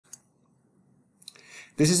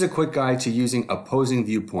This is a quick guide to using opposing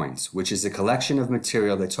viewpoints, which is a collection of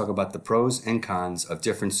material that talk about the pros and cons of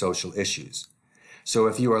different social issues. So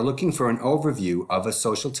if you are looking for an overview of a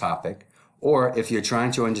social topic, or if you're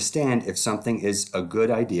trying to understand if something is a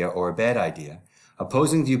good idea or a bad idea,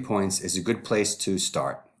 opposing viewpoints is a good place to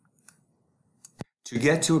start. To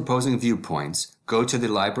get to opposing viewpoints, go to the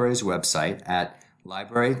library's website at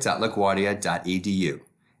library.laguardia.edu.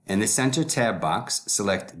 In the center tab box,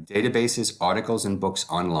 select Databases, Articles, and Books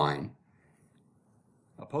Online.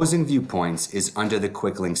 Opposing Viewpoints is under the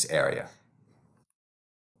Quick Links area.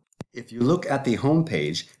 If you look at the home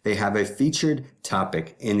page, they have a featured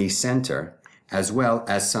topic in the center, as well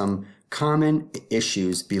as some common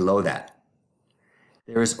issues below that.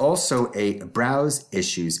 There is also a Browse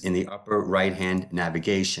Issues in the upper right-hand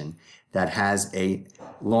navigation that has a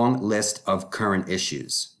long list of current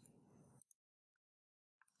issues.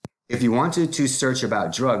 If you wanted to search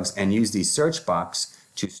about drugs and use the search box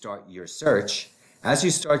to start your search, as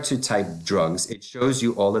you start to type drugs, it shows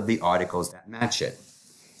you all of the articles that match it.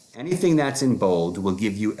 Anything that's in bold will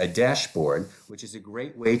give you a dashboard, which is a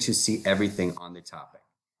great way to see everything on the topic.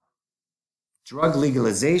 Drug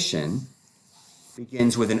legalization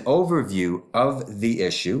begins with an overview of the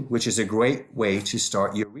issue, which is a great way to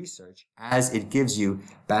start your research as it gives you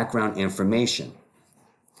background information.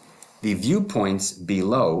 The viewpoints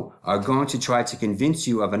below are going to try to convince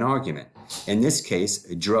you of an argument. In this case,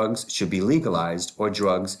 drugs should be legalized or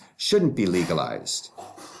drugs shouldn't be legalized.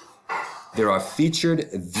 There are featured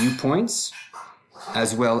viewpoints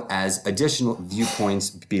as well as additional viewpoints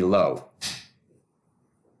below.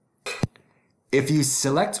 If you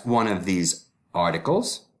select one of these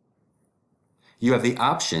articles, you have the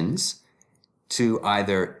options to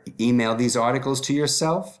either email these articles to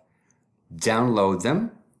yourself, download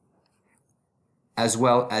them, as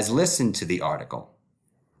well as listen to the article.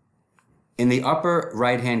 In the upper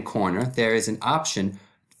right-hand corner, there is an option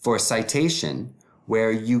for citation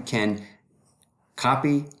where you can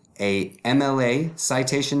copy a MLA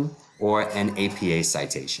citation or an APA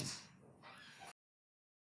citation.